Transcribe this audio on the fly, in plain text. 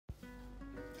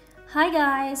Hi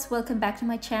guys, welcome back to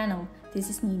my channel. This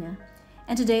is Nina,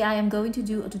 and today I am going to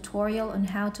do a tutorial on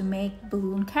how to make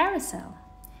balloon carousel.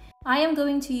 I am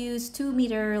going to use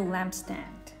 2-meter lamp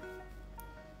stand,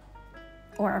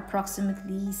 or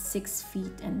approximately 6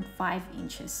 feet and 5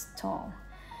 inches tall.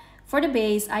 For the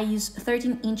base, I used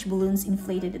 13-inch balloons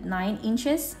inflated at 9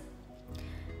 inches.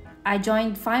 I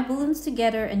joined 5 balloons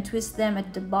together and twist them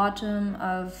at the bottom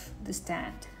of the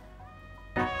stand.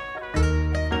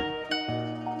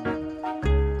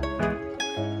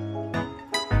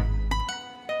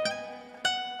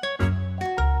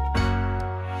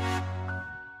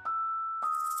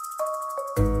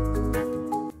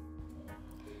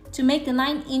 To make the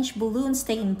 9-inch balloon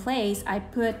stay in place, I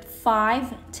put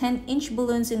 5 10-inch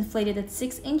balloons inflated at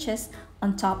 6 inches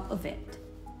on top of it.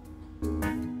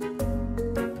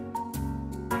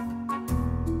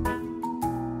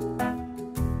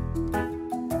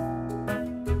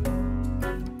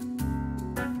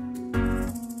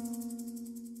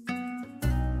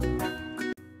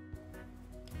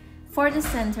 For the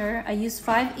center, I used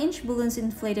 5-inch balloons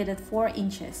inflated at 4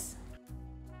 inches.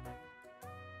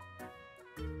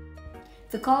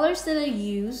 The colors that I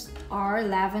used are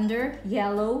lavender,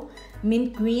 yellow,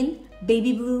 mint green,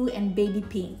 baby blue, and baby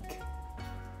pink.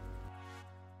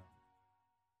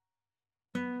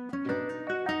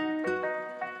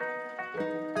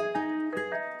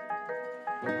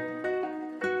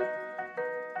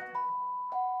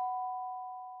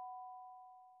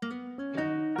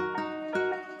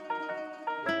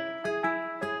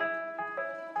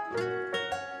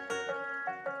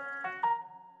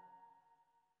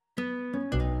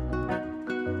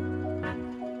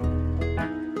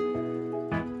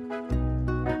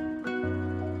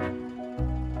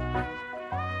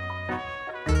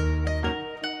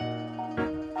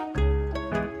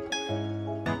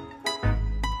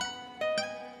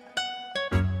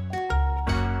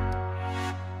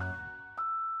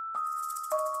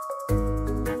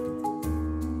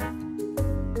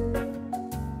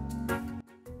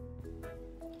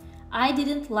 I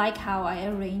didn't like how I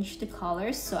arranged the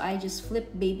colors, so I just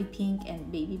flipped baby pink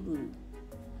and baby blue.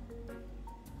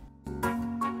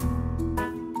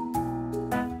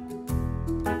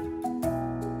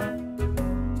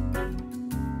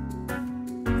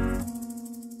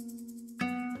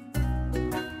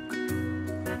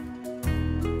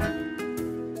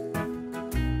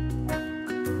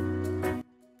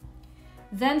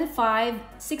 Then the 5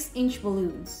 6-inch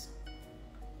balloons.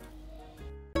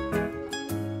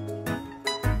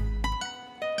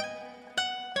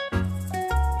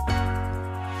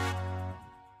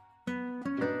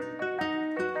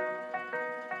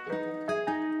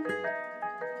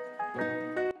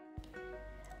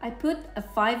 I put a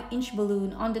 5-inch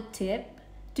balloon on the tip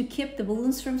to keep the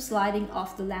balloons from sliding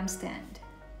off the lampstand.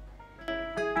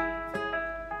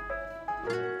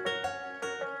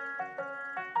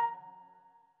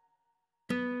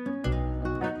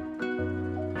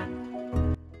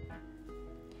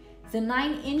 The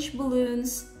 9-inch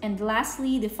balloons, and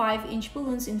lastly the 5-inch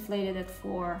balloons inflated at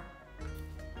 4.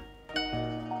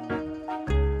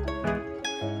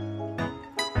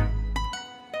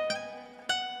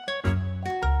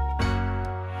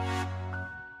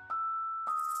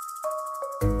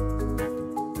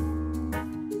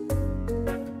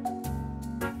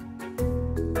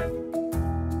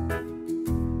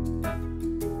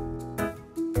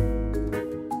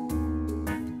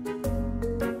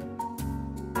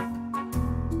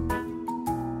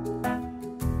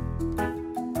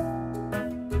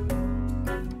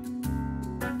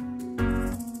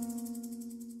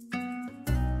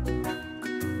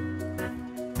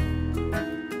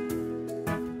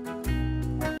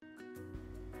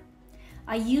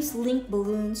 I use link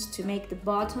balloons to make the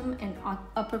bottom and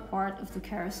upper part of the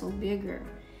carousel bigger.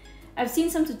 I've seen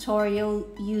some tutorial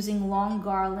using long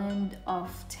garland of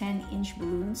 10-inch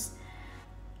balloons.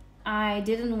 I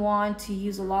didn't want to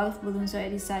use a lot of balloons, so I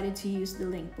decided to use the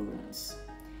link balloons.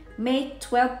 Make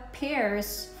 12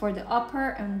 pairs for the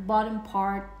upper and bottom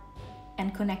part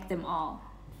and connect them all.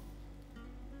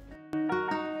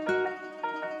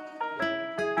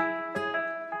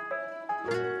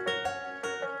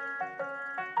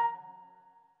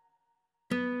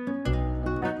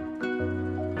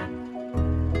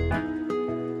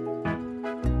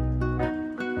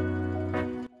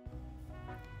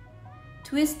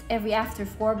 Twist every after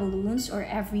 4 balloons or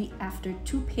every after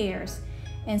 2 pairs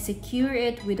and secure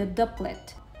it with a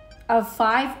doublet of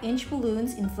 5-inch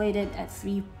balloons inflated at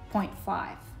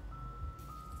 3.5.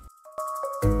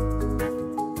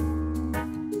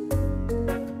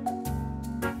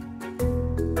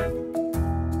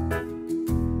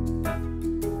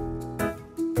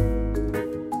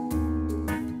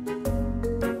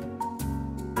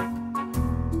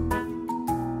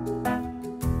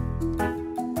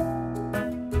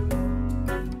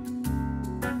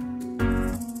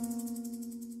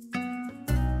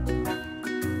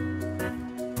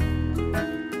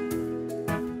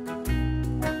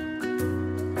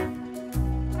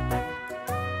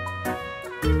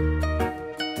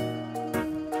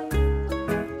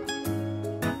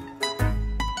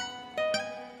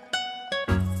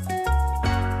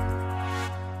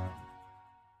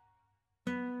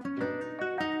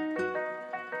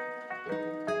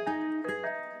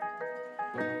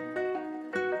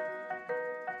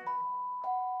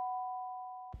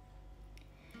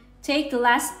 Take the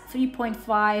last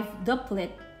 3.5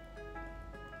 duplet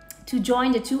to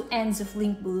join the two ends of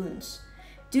linked balloons.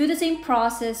 Do the same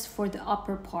process for the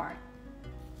upper part.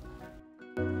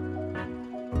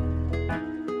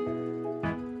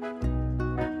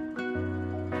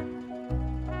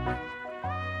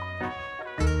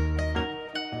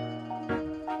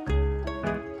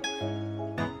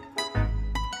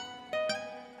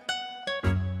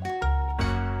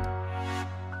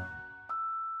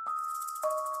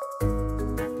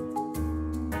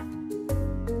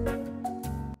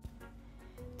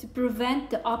 To prevent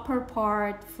the upper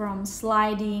part from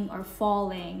sliding or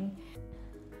falling,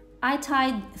 I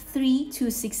tied 3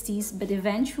 260s, but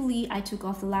eventually I took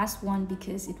off the last one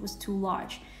because it was too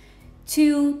large.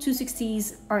 2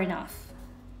 260s are enough.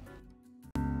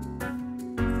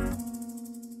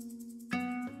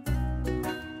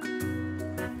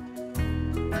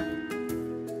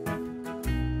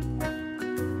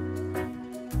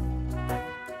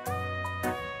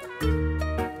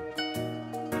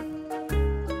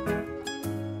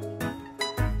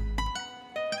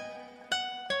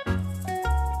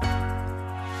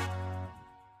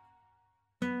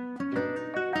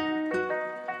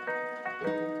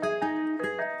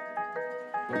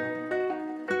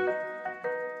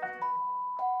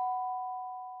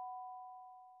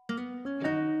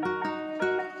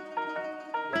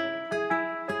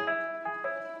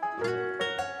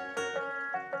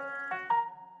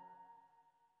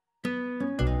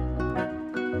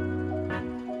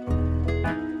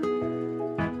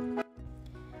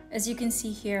 As you can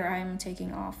see here, I'm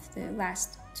taking off the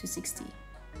last 260.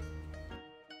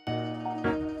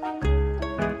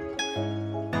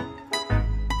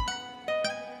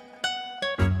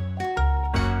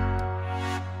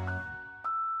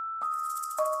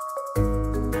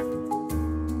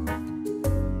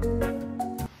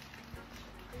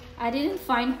 I didn't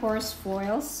find horse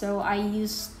foils, so I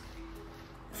used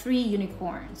 3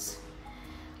 unicorns.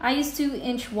 I used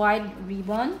 2-inch wide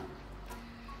ribbon.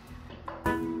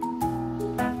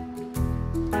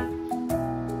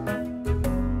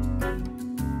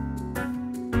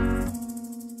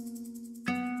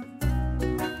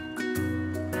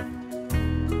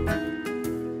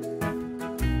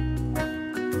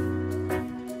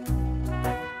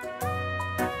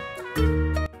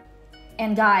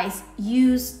 And guys,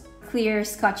 use clear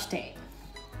Scotch tape.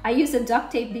 I use a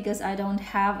duct tape because I don't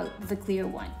have the clear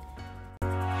one.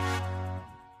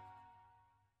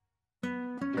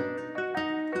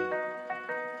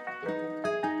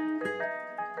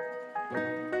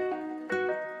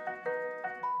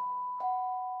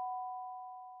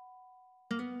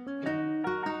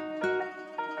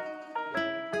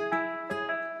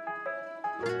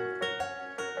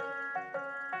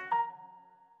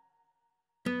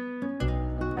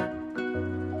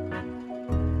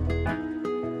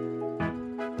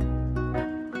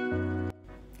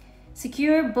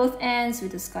 Secure both ends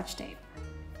with the Scotch tape.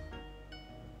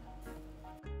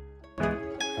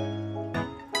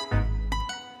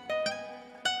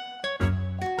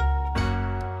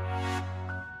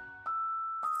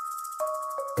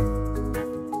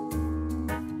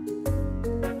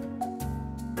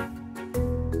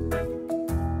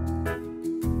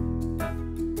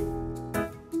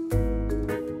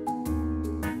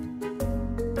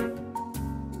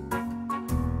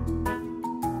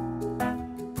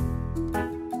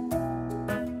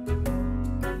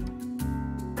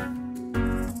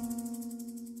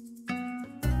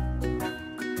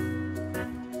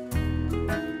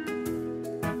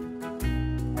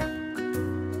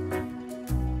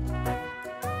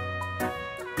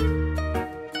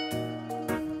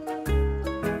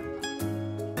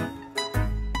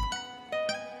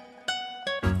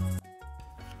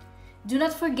 Do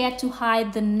not forget to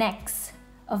hide the necks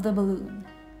of the balloon.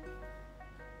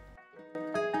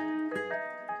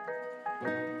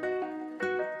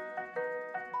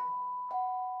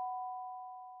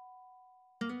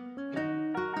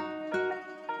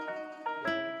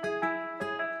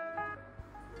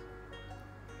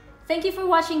 Thank you for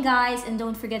watching, guys, and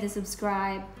don't forget to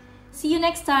subscribe. See you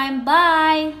next time.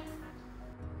 Bye!